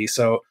already.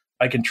 So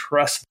I can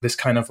trust this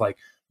kind of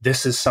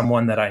this is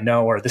someone that I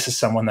know, or this is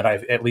someone that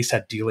I've at least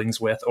had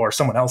dealings with, or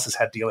someone else has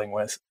had dealing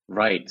with.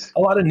 Right. A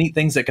lot of neat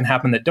things that can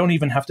happen that don't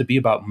even have to be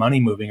about money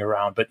moving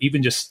around, but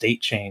even just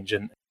state change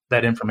and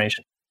that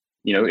information.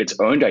 Its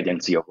owned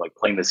identity of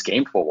playing this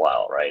game for a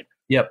while, right?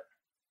 Yep.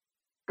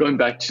 Going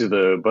back to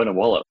the Burner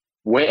Wallet,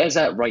 where is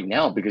that right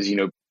now? Because,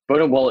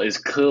 Burner Wallet is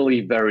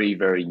clearly very,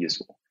 very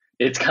useful.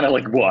 It's kind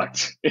of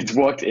worked. It's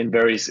worked in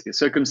various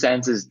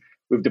circumstances.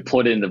 We've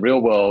deployed it in the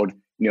real world.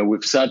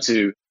 We've started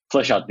to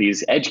flesh out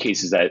these edge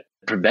cases that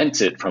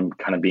prevent it from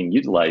kind of being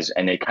utilized.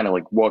 And it kind of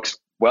works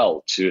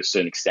well to a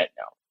certain extent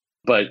now.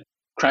 But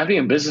cramming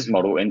a business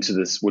model into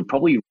this would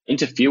probably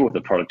interfere with the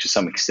product to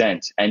some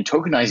extent. And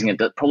tokenizing it,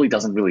 that probably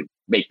doesn't really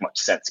make much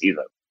sense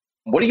either.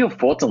 What are your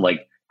thoughts on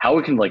how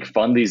we can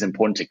fund these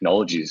important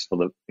technologies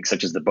for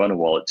such as the Burner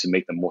Wallet to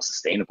make them more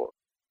sustainable?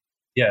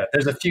 Yeah,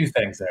 there's a few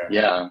things there.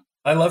 Yeah.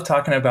 I love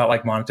talking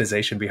about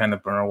monetization behind the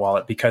Burner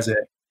Wallet because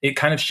it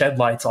kind of shed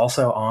lights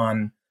also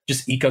on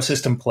just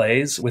ecosystem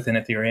plays within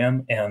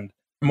Ethereum. And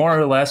more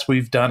or less,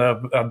 we've done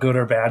a good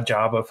or bad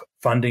job of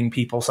funding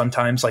people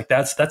sometimes.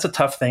 That's a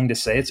tough thing to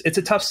say. It's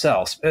a tough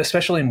sell,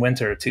 especially in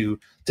winter, to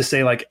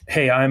say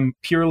hey, I'm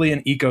purely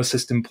an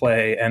ecosystem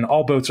play and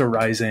all boats are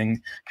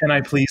rising. Can I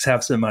please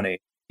have some money?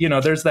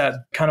 There's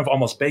that kind of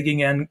almost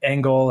begging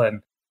angle.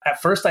 And at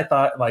first I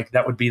thought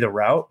that would be the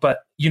route,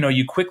 but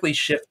you quickly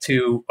shift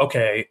to,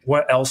 okay,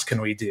 what else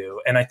can we do?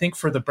 And I think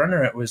for the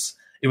Burner, it was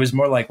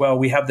more well,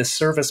 we have this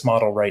service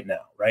model right now,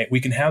 right? We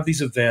can have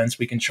these events.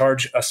 We can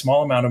charge a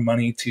small amount of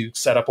money to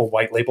set up a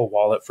white label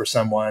wallet for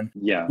someone.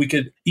 Yeah. We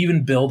could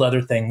even build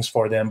other things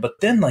for them. But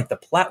then the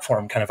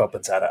platform kind of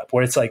opens that up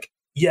where it's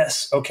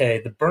yes,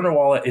 okay, the Burner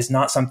Wallet is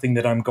not something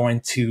that I'm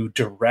going to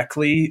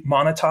directly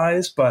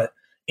monetize, but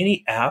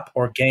any app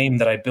or game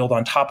that I build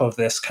on top of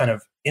this kind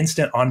of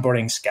instant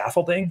onboarding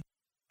scaffolding,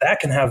 that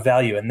can have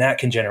value and that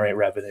can generate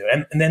revenue.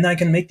 And then I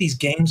can make these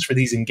games for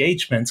these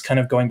engagements, kind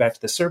of going back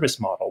to the service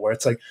model where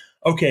it's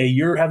okay,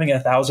 you're having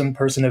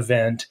 1,000-person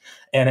event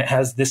and it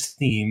has this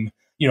theme.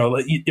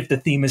 If the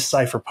theme is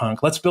cypherpunk,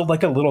 let's build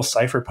a little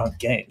cypherpunk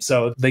game.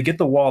 So they get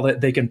the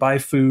wallet, they can buy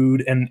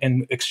food and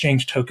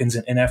exchange tokens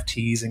and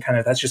NFTs and kind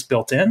of that's just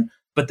built in.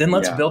 But then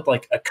let's build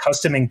a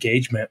custom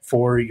engagement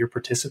for your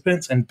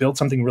participants and build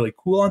something really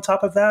cool on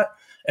top of that.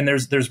 And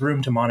there's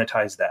room to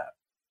monetize that.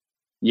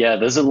 Yeah,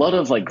 there's a lot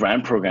of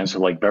grant programs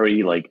for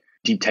very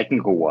deep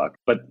technical work.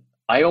 But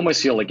I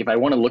almost feel like if I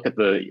want to look at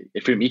the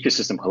Ethereum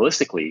ecosystem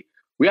holistically,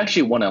 we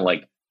actually want to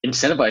like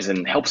incentivize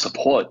and help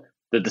support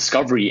the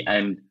discovery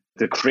and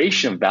the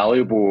creation of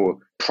valuable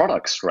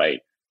products, right?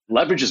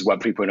 Leverages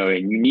Web 3.0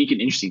 in unique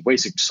and interesting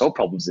ways to solve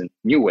problems in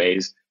new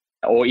ways,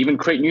 or even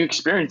create new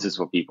experiences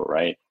for people,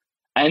 right?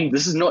 And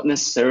this is not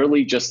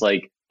necessarily just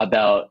like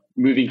about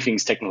moving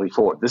things technically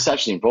forward. This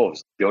actually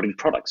involves building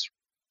products.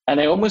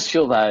 And I almost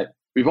feel that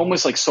we've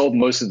almost like solved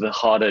most of the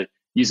harder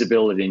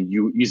usability and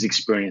user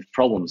experience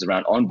problems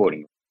around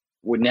onboarding.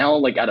 We're now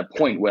like at a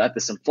point, we're at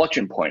this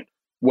inflection point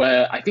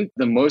where I think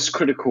the most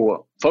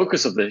critical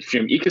focus of the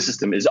Ethereum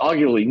ecosystem is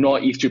arguably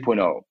not ETH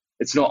 2.0.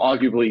 It's not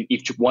arguably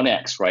ETH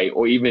 1x, right?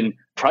 Or even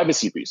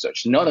privacy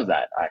research, none of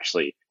that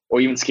actually,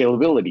 or even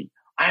scalability.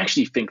 I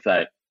actually think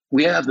that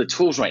we have the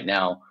tools right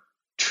now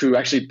to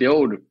actually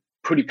build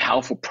pretty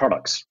powerful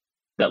products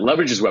that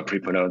leverages Web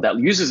 3.0, that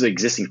uses the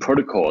existing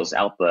protocols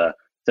out there,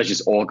 such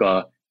as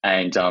Augur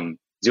and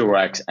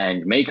 0x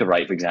and Maker,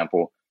 right, for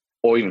example,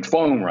 or even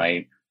Foam,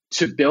 right,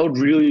 to build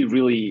really,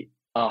 really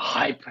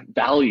high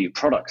value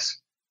products.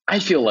 I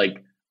feel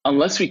like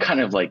unless we kind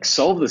of like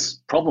solve this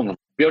problem of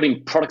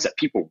building products that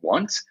people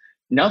want,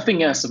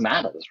 nothing else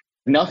matters.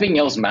 Nothing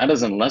else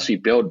matters unless we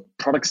build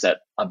products that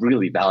are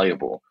really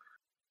valuable.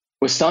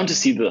 We're starting to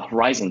see the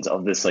horizons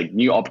of this like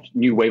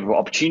new wave of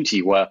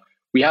opportunity where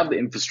we have the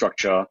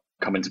infrastructure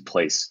come into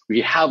place.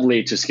 We have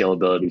layer 2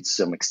 scalability to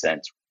some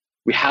extent.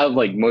 We have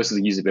like most of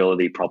the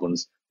usability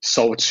problems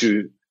solved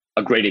to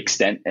a great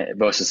extent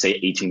versus say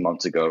 18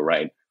 months ago,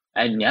 right?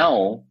 And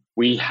now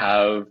we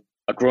have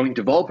a growing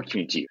developer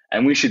community,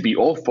 and we should be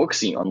all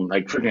focusing on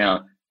like figuring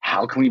out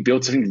how can we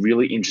build something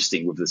really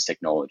interesting with this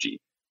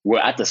technology. We're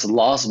at this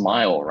last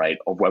mile, right,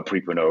 of Web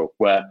 3.0,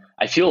 where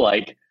I feel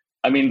like,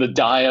 I mean, the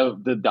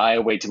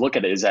dire way to look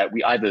at it is that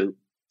we either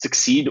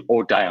succeed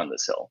or die on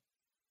this hill.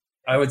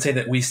 I would say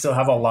that we still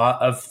have a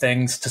lot of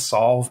things to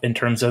solve in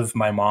terms of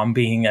my mom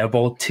being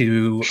able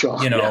to,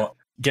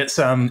 get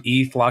some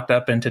ETH locked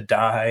up into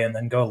DAI and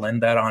then go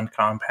lend that on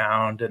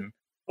Compound, and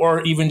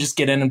or even just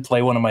get in and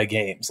play one of my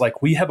games.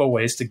 Like, we have a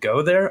ways to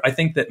go there. I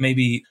think that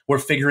maybe we're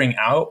figuring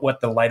out what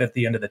the light at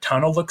the end of the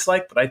tunnel looks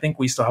like, but I think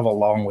we still have a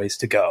long ways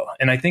to go.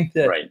 And I think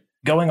that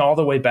going all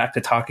the way back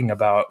to talking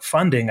about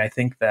funding, I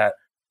think that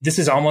this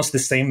is almost the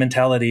same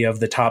mentality of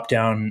the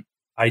top-down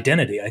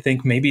identity. I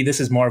think maybe this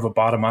is more of a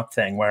bottom-up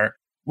thing where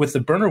with the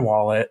burner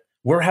wallet,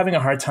 we're having a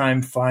hard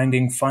time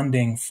finding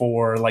funding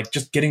for like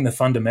just getting the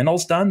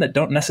fundamentals done that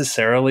don't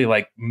necessarily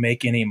like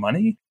make any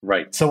money.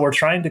 Right. So we're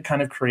trying to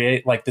kind of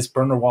create like this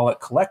burner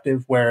wallet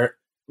collective where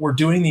we're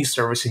doing these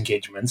service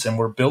engagements and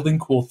we're building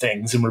cool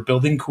things and we're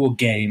building cool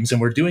games and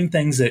we're doing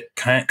things that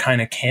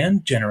kind of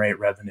can generate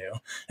revenue.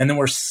 And then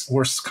we're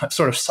sort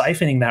of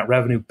siphoning that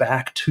revenue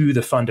back to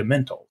the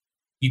fundamentals.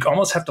 You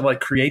almost have to like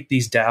create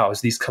these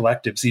DAOs, these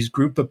collectives, these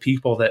group of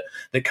people that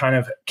kind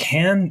of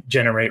can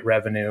generate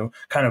revenue,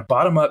 kind of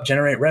bottom up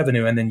generate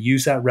revenue, and then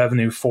use that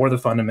revenue for the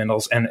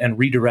fundamentals and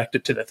redirect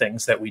it to the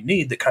things that we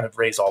need that kind of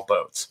raise all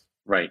boats.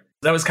 Right.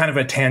 That was kind of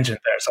a tangent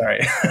there.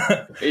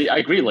 Sorry. I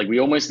agree. Like, we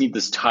almost need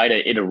this tighter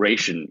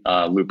iteration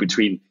loop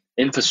between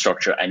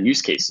infrastructure and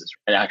use cases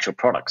and actual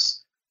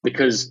products,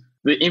 because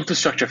the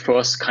infrastructure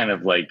first kind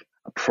of like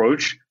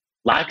approach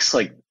lacks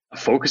like a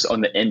focus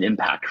on the end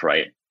impact,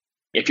 right?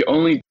 If you're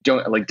only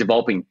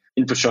developing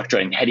infrastructure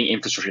and heading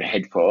infrastructure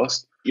head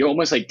first, you're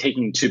almost like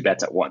taking two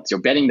bets at once.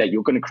 You're betting that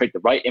you're going to create the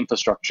right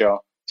infrastructure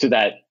so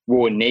that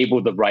will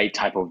enable the right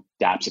type of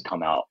dApps to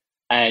come out.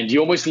 And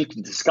you almost need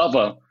to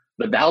discover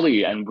the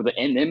value and the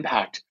end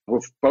impact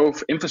with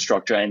both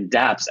infrastructure and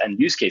dApps and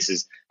use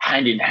cases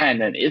hand in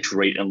hand and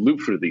iterate and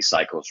loop through these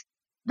cycles,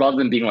 rather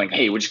than being like,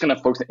 hey, we're just going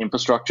to focus on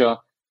infrastructure.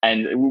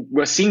 And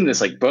we're seeing this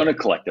like Burner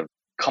Collective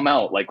come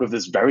out like with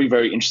this very,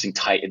 very interesting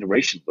tight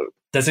iteration loop.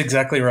 That's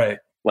exactly right.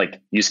 Like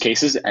use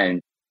cases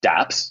and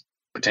dApps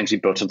potentially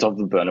built on top of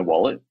the Burner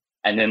wallet.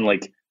 And then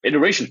like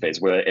iteration phase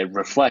where it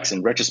reflects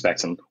and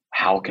retrospects on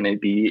how can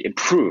it be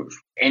improved.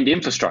 And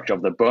infrastructure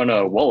of the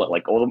Burner wallet,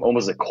 like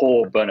almost a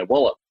core Burner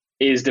wallet,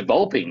 is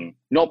developing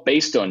not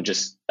based on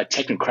just a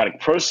technocratic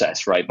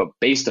process, right? But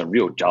based on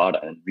real data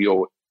and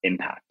real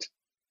impact.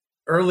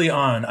 Early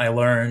on, I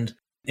learned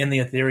in the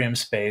Ethereum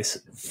space,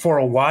 for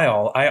a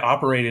while, I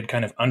operated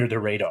kind of under the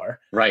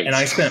radar. Right. And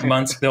I spent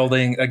months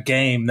building a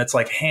game that's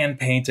like hand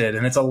painted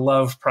and it's a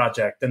love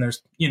project. And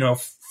there's,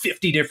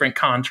 50 different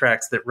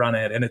contracts that run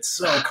it. And it's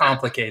so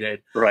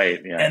complicated. Right.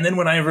 Yeah. And then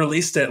when I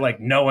released it, like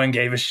no one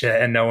gave a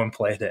shit and no one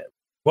played it.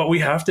 What we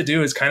have to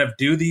do is kind of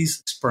do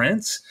these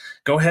sprints,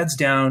 go heads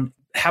down,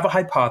 have a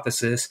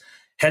hypothesis,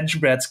 hedge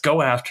your bets,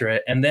 go after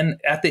it, and then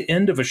at the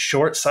end of a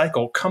short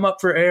cycle, come up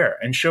for air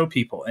and show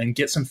people and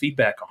get some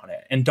feedback on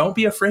it. And don't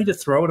be afraid to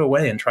throw it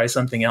away and try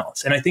something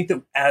else. And I think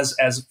that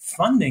as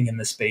funding in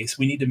the space,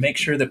 we need to make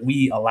sure that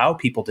we allow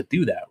people to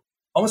do that.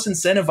 Almost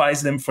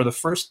incentivize them for the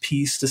first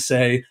piece to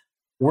say,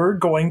 we're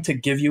going to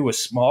give you a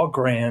small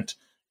grant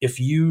if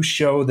you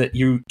show that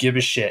you give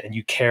a shit and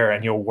you care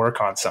and you'll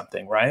work on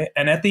something, right?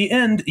 And at the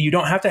end, you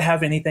don't have to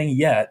have anything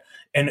yet.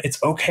 And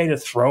it's okay to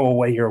throw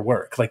away your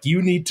work. Like,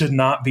 you need to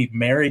not be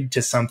married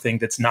to something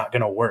that's not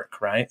going to work,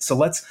 right? So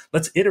let's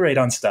iterate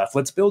on stuff.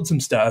 Let's build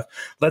some stuff.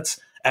 Let's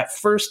at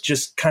first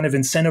just kind of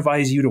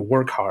incentivize you to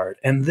work hard.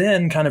 And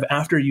then kind of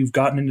after you've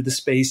gotten into the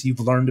space, you've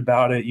learned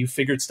about it, you've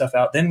figured stuff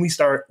out, then we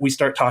start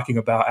talking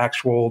about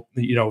actual,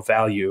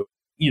 value,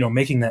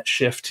 making that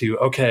shift to,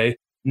 okay,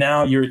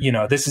 now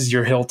this is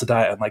your hill to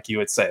die on, like you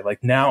would say.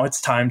 Like, now it's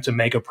time to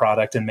make a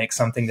product and make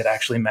something that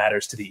actually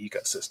matters to the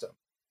ecosystem.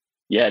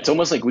 Yeah, it's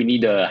almost like we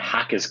need a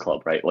hackers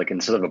club, right? Like,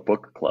 instead of a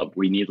book club,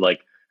 we need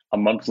like a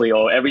monthly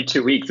or every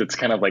 2 weeks. It's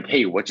kind of like,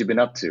 hey, what you been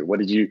up to? What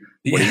did you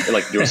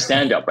like, do a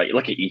stand up, right?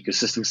 Like an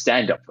ecosystem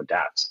stand up for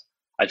dApps.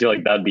 I feel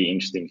like that'd be an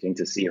interesting thing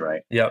to see,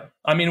 right? Yep.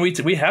 I mean,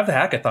 we have the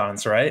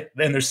hackathons, right?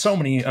 And there's so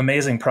many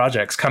amazing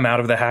projects come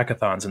out of the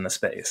hackathons in the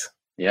space.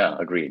 Yeah,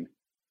 agreed.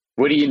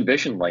 What do you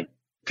envision, like,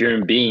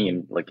 Ethereum being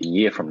in like a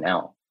year from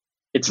now?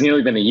 It's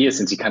nearly been a year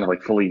since you kind of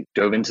like fully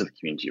dove into the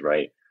community,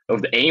 right?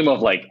 Of the aim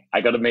of like,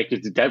 I got to make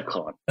it to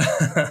DevCon.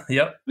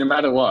 Yep. No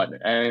matter what.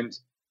 And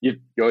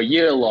you're a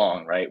year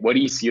long, right? What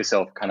do you see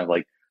yourself kind of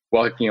like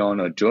working on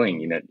or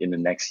doing in the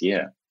next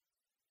year?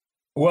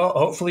 Well,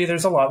 hopefully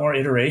there's a lot more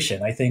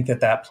iteration. I think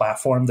that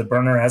platform, the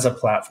Burner as a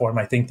platform,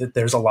 I think that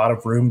there's a lot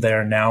of room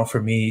there now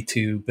for me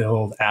to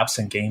build apps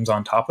and games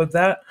on top of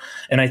that.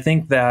 And I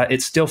think that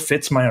it still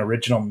fits my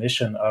original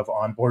mission of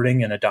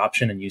onboarding and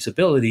adoption and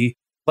usability.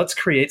 Let's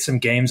create some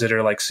games that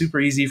are like super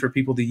easy for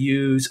people to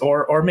use,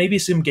 or maybe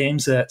some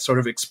games that sort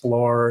of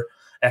explore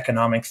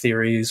economic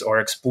theories or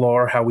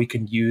explore how we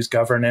can use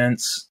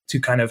governance to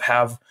kind of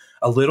have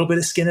a little bit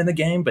of skin in the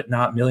game, but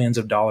not millions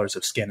of dollars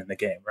of skin in the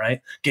game,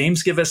 right?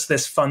 Games give us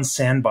this fun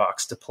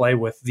sandbox to play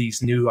with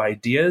these new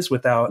ideas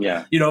without,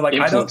 I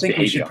don't think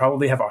we should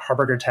probably have a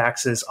hamburger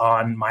taxes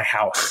on my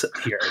house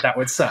here. That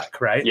would suck,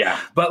 right? Yeah.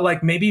 But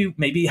like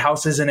maybe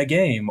houses in a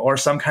game or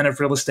some kind of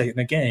real estate in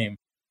a game.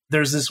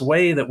 There's this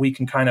way that we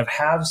can kind of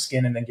have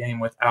skin in the game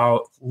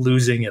without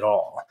losing it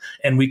all.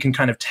 And we can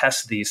kind of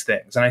test these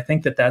things. And I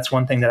think that that's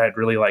one thing that I'd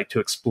really like to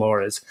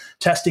explore is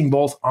testing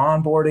both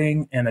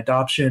onboarding and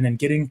adoption and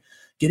getting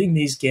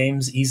these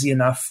games easy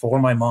enough for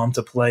my mom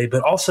to play,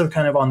 but also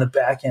kind of on the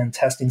back end,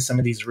 testing some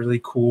of these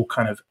really cool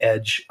kind of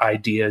edge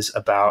ideas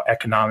about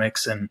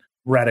economics and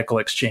radical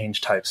exchange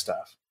type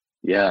stuff.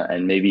 Yeah.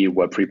 And maybe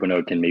Web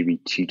 3.0 can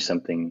maybe teach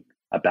something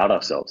about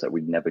ourselves that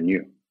we never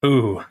knew.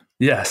 Ooh,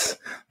 yes.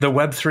 The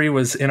Web3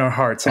 was in our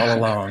hearts all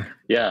along.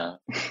 Yeah,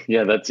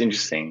 that's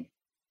interesting.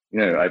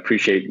 I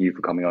appreciate you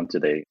for coming on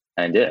today.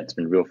 And yeah, it's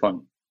been real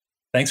fun.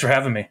 Thanks for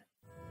having me.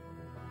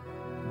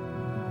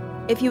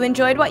 If you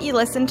enjoyed what you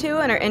listened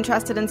to and are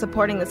interested in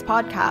supporting this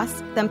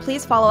podcast, then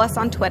please follow us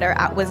on Twitter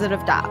at Wizard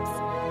of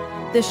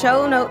dApps. The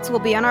show notes will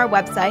be on our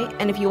website,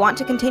 and if you want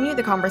to continue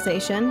the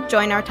conversation,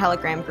 join our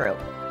Telegram group.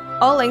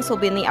 All links will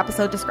be in the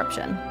episode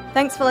description.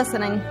 Thanks for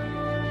listening.